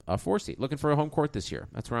for a 4 seed, looking for a home court this year.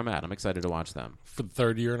 That's where I'm at. I'm excited to watch them. For the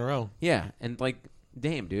third year in a row. Yeah, and like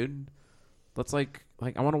Dame, dude. Let's like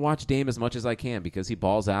I want to watch Dame as much as I can because he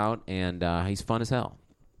balls out and he's fun as hell.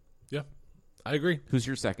 Yeah, I agree. Who's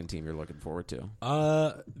your second team you're looking forward to?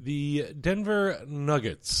 The Denver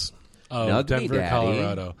Nuggets of Denver,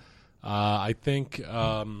 Colorado. I think,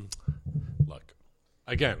 look,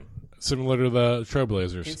 again, similar to the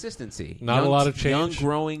Trailblazers. Consistency. Not a lot of change. Young,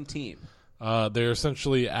 growing team. They're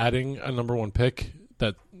essentially adding a number one pick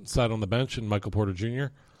that sat on the bench in Michael Porter Jr.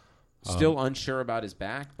 Still unsure about his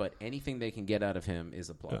back, but anything they can get out of him is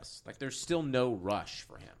a plus. Like, there's still no rush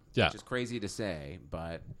for him. Yeah. Which is crazy to say,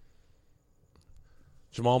 but...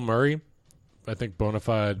 Jamal Murray, I think bona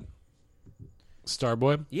fide star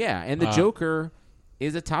boy. Yeah, and the Joker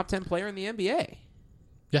is a top 10 player in the NBA.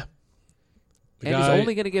 Yeah. And he's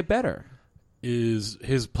only going to get better. His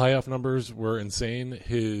playoff numbers were insane.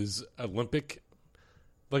 His Olympic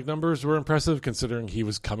numbers were impressive considering he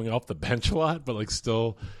was coming off the bench a lot, but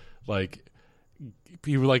still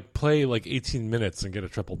he would play 18 minutes and get a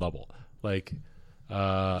triple double. It's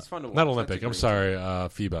fun to watch. Not Olympic. I'm sorry,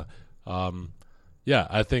 FIBA. Yeah,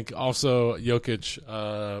 I think also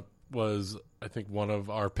Jokic was I think, one of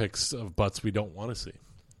our picks of butts we don't want to see.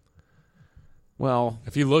 Well,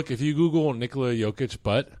 if you Google Nikola Jokic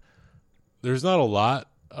butt, there's not a lot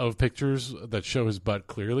of pictures that show his butt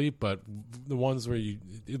clearly, but the ones where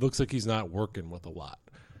it looks like he's not working with a lot.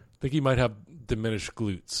 I think he might have diminished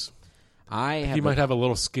glutes. He might have a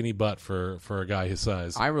little skinny butt for a guy his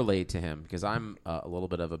size. I relate to him because I'm a little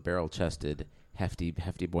bit of a barrel-chested, hefty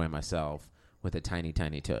boy myself with a tiny,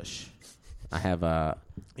 tiny tush. I have a...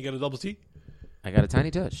 You got a double T? I got a tiny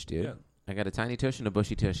tush, dude. Yeah. I got a tiny tush and a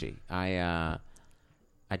bushy tushy. I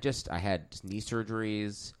had knee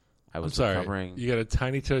surgeries. I was recovering. You got a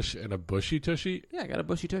tiny tush and a bushy tushy? Yeah, I got a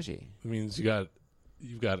bushy tushy. It means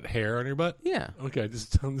you've got hair on your butt? Yeah. Okay,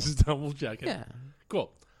 just double checking. Yeah.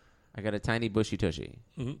 Cool. I got a tiny bushy tushy.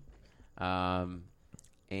 Mm-hmm.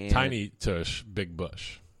 And tiny tush, big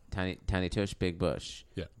bush. Tiny tush, big bush.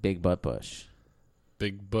 Yeah. Big butt bush.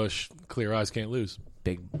 Big bush, clear eyes, can't lose.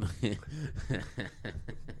 Big.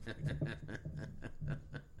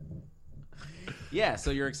 Yeah,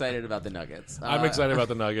 so you're excited about the Nuggets. I'm excited about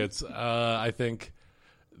the Nuggets. I think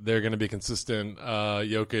they're going to be consistent.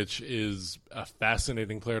 Jokic is a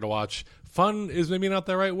fascinating player to watch. Fun is maybe not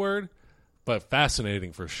the right word, but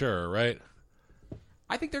fascinating for sure, right?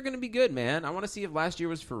 I think they're going to be good, man. I want to see if last year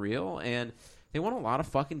was for real, and they won a lot of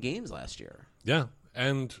fucking games last year. Yeah,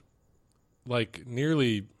 and like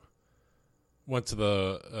nearly went to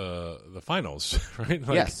the finals, right?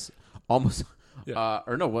 Yes, almost. Yeah.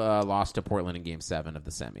 Lost to Portland in Game 7 of the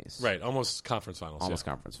semis. Right, almost conference finals. Almost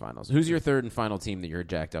conference finals. Who's your third and final team that you're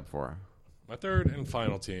jacked up for? My third and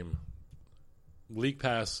final team, League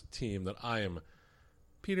Pass team that I am.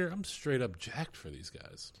 Peter, I'm straight up jacked for these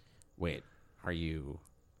guys. Wait, are you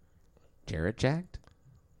Jarrett jacked?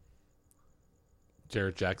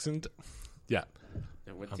 Jarrett Jackson? Yeah.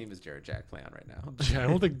 And what team is Jarrett Jack playing on right now? I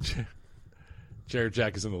don't think Jarrett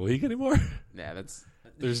Jack is in the league anymore. Yeah, that's...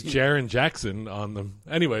 There's Jaren Jackson on them.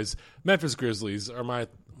 Anyways, Memphis Grizzlies are my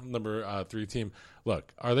number 3 team.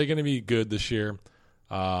 Look, are they going to be good this year?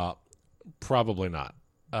 Probably not.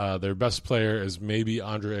 Their best player is maybe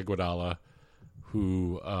Andre Iguodala,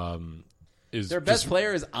 who is their best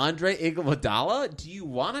player is Andre Iguodala. Do you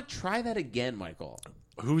want to try that again, Michael?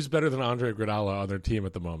 Who's better than Andre Iguodala on their team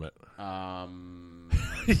at the moment?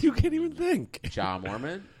 You can't even think. Ja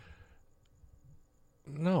Morant?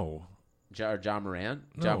 No. Ja Morant?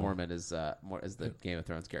 No. Ja Morant is the Game of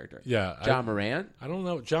Thrones character. Yeah. Ja Morant? I don't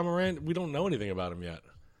know. Ja Morant, we don't know anything about him yet.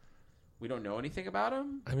 We don't know anything about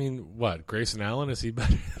him? I mean, what? Grayson Allen? Is he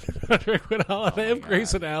better than Andre Iguodala? They have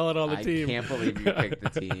Grayson Allen on the team. I can't believe you picked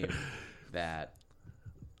the team that...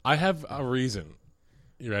 I have a reason.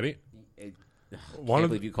 You ready? I can't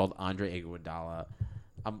believe you called Andre Iguodala.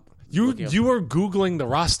 You are Googling the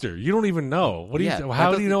roster. You don't even know.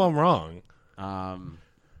 How do you know I'm wrong?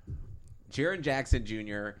 Jaren Jackson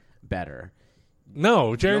Jr. better.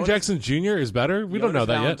 No, Jaren Jackson Jr. is better. We don't know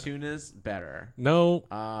that yet. Valanciunas better. No.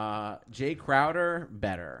 Jay Crowder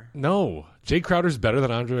better. No, Jay Crowder's better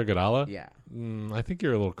than Andre Iguodala. Yeah. I think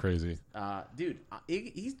you're a little crazy. Dude,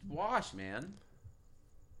 he's washed, man.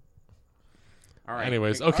 All right.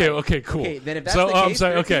 Anyways, okay, cool. Okay, then if that's the case, I'm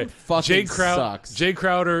sorry. Okay, sucks. Jay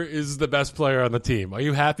Crowder is the best player on the team. Are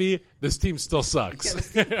you happy? This team still sucks. Yeah,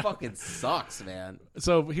 this team fucking sucks, man.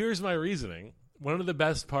 So here's my reasoning. One of the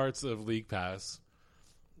best parts of League Pass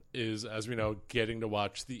is, as we know, getting to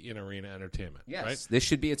watch the in-arena entertainment. Yes, right? This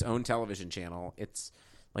should be its own television channel. It's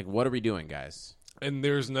like, what are we doing, guys? And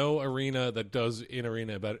there's no arena that does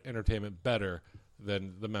in-arena entertainment better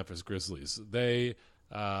than the Memphis Grizzlies. They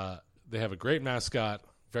have a great mascot,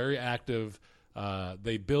 very active.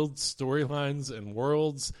 They build storylines and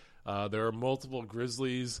worlds. There are multiple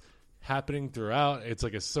Grizzlies happening throughout. It's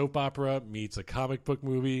like a soap opera meets a comic book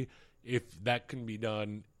movie, if that can be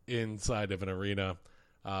done inside of an arena.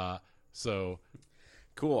 So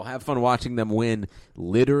cool. Have fun watching them win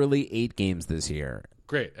literally 8 games this year.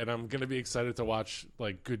 Great. And I'm going to be excited to watch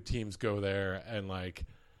like good teams go there and like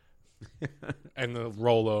and the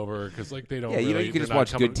rollover because like they don't. Yeah, you can just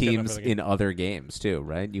watch good teams in other games too,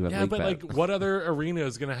 right? You have but like what other arena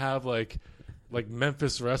is going to have like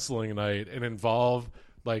Memphis wrestling night and involve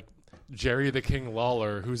like Jerry the King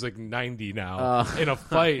Lawler, who's like 90 now, in a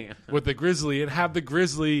fight with the Grizzly and have the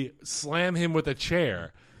Grizzly slam him with a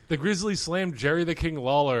chair. The Grizzly slammed Jerry the King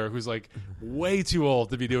Lawler, who's like way too old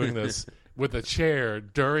to be doing this, with a chair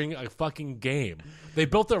during a fucking game. They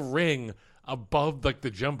built a ring above like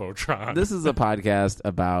the Jumbotron. This is a podcast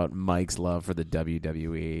about Mike's love for the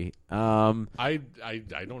WWE. I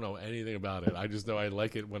don't know anything about it. I just know I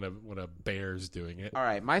like it when a bear's doing it. All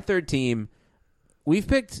right, my third team. We've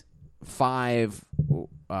picked 5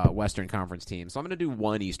 Western Conference teams, so I'm going to do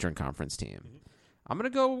one Eastern Conference team. I'm going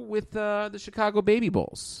to go with the Chicago Baby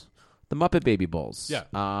Bulls, the Muppet Baby Bulls.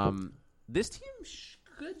 Yeah. This team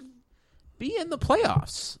could be in the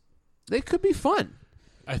playoffs. They could be fun.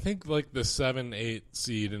 I think like the 7-8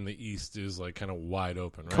 seed in the East is like kind of wide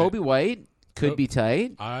open, right? Kobe White could be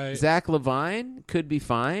tight. Zach LaVine could be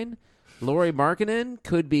fine. Lauri Markkanen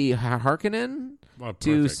could be Harkinen.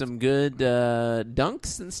 Do some good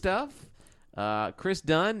dunks and stuff. Chris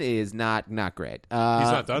Dunn is not great. He's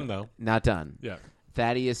not done, though. Not done. Yeah.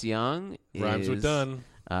 Thaddeus Young rhymes with done.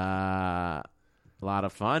 A lot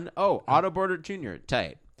of fun. Oh, Otto Porter Jr.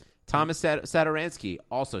 tight. Thomas Satoransky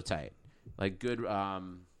also tight. Like good.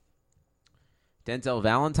 Denzel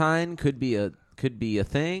Valentine could be a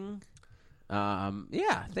thing.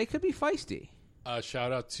 Yeah, they could be feisty.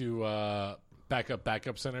 Shout out to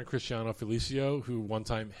backup center Cristiano Felicio, who one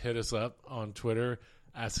time hit us up on Twitter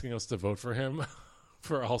asking us to vote for him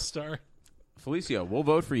for All-Star. Felicio, we'll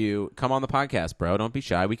vote for you. Come on the podcast, bro. Don't be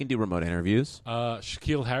shy. We can do remote interviews.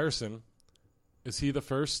 Shaquille Harrison. Is he the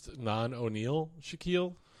first non-O'Neal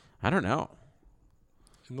Shaquille? I don't know.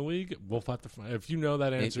 In the league? We'll have to find. If you know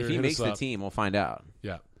that answer, if he makes the team, we'll find out.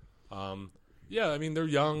 Yeah. Yeah, I mean, they're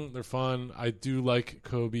young. They're fun. I do like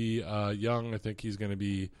Kobe Young. I think he's going to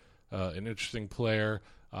be an interesting player.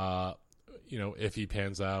 If he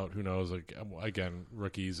pans out, who knows? Like, again,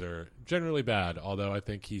 rookies are generally bad, although I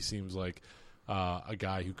think he seems like a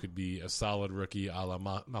guy who could be a solid rookie a la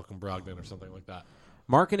Malcolm Brogdon or something like that.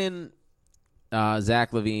 Markkanen,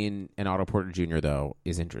 Zach LaVine, and Otto Porter Jr., though,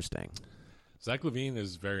 is interesting. Zach LaVine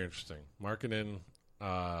is very interesting. Markkanen,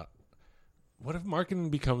 what if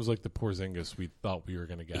Markkanen becomes like the Porzingis we thought we were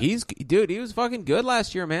going to get? He was fucking good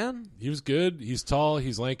last year, man. He was good. He's tall.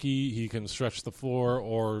 He's lanky. He can stretch the floor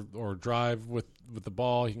or drive with the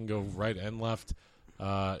ball. He can go right and left.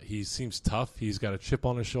 He seems tough. He's got a chip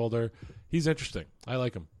on his shoulder. He's interesting. I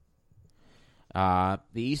like him. The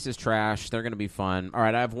East is trash. They're going to be fun. All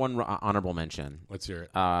right, I have one honorable mention. Let's hear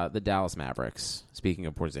it. The Dallas Mavericks. Speaking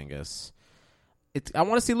of Porzingis. I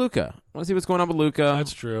want to see Luka. I want to see what's going on with Luka.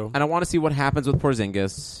 That's true. And I want to see what happens with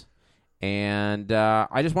Porzingis. And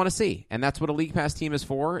I just want to see. And that's what a League Pass team is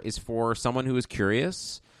for someone who is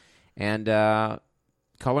curious. And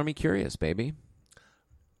color me curious, baby.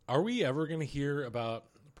 Are we ever going to hear about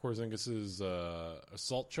Porzingis'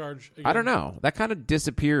 assault charge again? I don't know. That kind of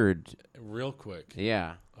disappeared. Real quick.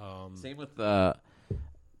 Yeah. Same with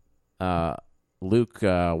Luke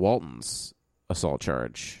Walton's assault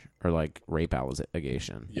charge. Or like rape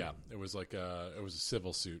allegation. Yeah, it was like a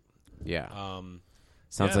civil suit. Yeah.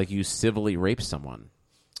 Sounds like you civilly raped someone.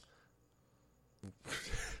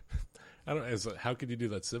 How could you do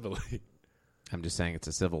that civilly? I'm just saying it's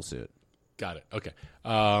a civil suit. Got it. Okay.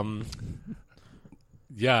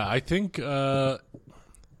 Yeah, I think there's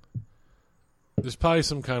probably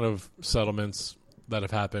some kind of settlements that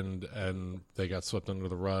have happened and they got swept under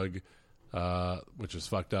the rug, which is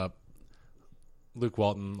fucked up. Luke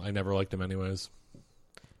Walton, I never liked him anyways.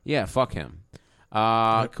 Yeah, fuck him.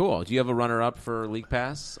 Cool. Do you have a runner-up for League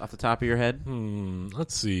Pass off the top of your head?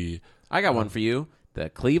 Let's see. I got one for you. The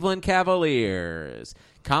Cleveland Cavaliers.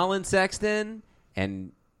 Colin Sexton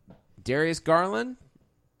and Darius Garland.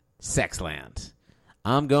 Sexland.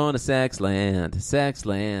 I'm going to Sexland.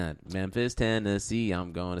 Memphis, Tennessee.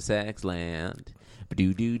 I'm going to Sexland.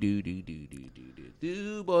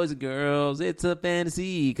 Do boys and girls, it's a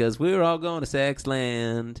fantasy because we're all going to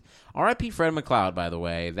Sexland. R.I.P. Fred McLeod, by the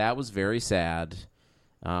way. That was very sad.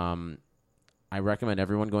 I recommend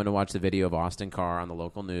everyone going to watch the video of Austin Carr on the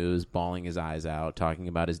local news, bawling his eyes out, talking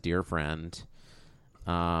about his dear friend.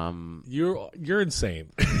 You're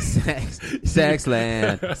insane.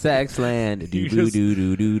 Sexland. Do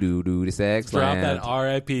Sexland. Drop that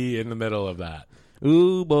R.I.P. in the middle of that.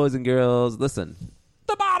 Ooh, boys and girls, listen.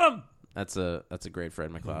 The bottom. That's a great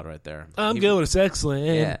Fred McLeod right there. I'm going to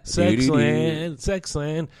Sexland. Yeah.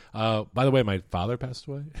 Sexland. By the way, my father passed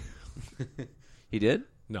away. He did?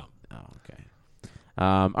 No. Oh, okay.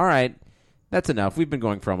 All right. That's enough. We've been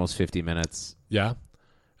going for almost 50 minutes. Yeah.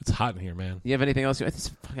 It's hot in here, man. You have anything else? It's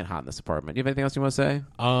fucking hot in this apartment. Do you have anything else you want to say?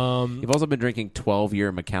 You've also been drinking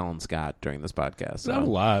 12-year Macallan Scott during this podcast. So. Not a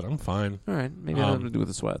lot. I'm fine. All right. Maybe nothing to do with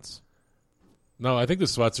the sweats. No, I think the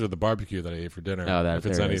sweats are the barbecue that I ate for dinner. Oh, if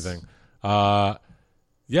it's anything. Yeah,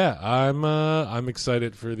 I'm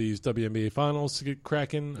excited for these WNBA finals to get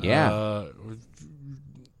cracking. Yeah.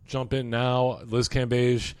 Jump in now. Liz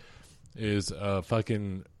Cambage is a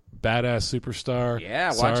fucking badass superstar.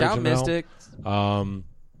 Yeah, watch out, Jamel. Mystic.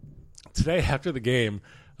 Today after the game,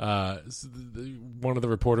 one of the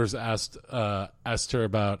reporters asked her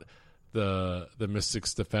about the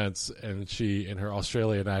Mystics defense, and she, in her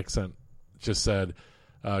Australian accent, just said,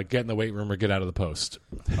 "Get in the weight room or get out of the post."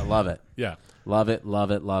 I love it. Yeah, love it.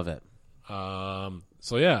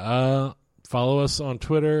 Follow us on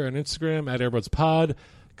Twitter and Instagram at AirbudsPod.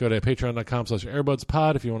 Go to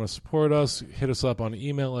patreon.com/airbudspod if you want to support us. Hit us up on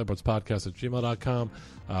email, airbudspodcast@gmail.com.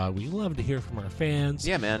 We love to hear from our fans.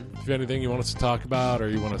 Yeah, man. If you have anything you want us to talk about or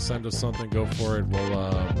you want to send us something, go for it.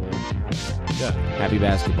 Happy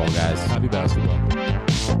basketball, guys. Happy basketball.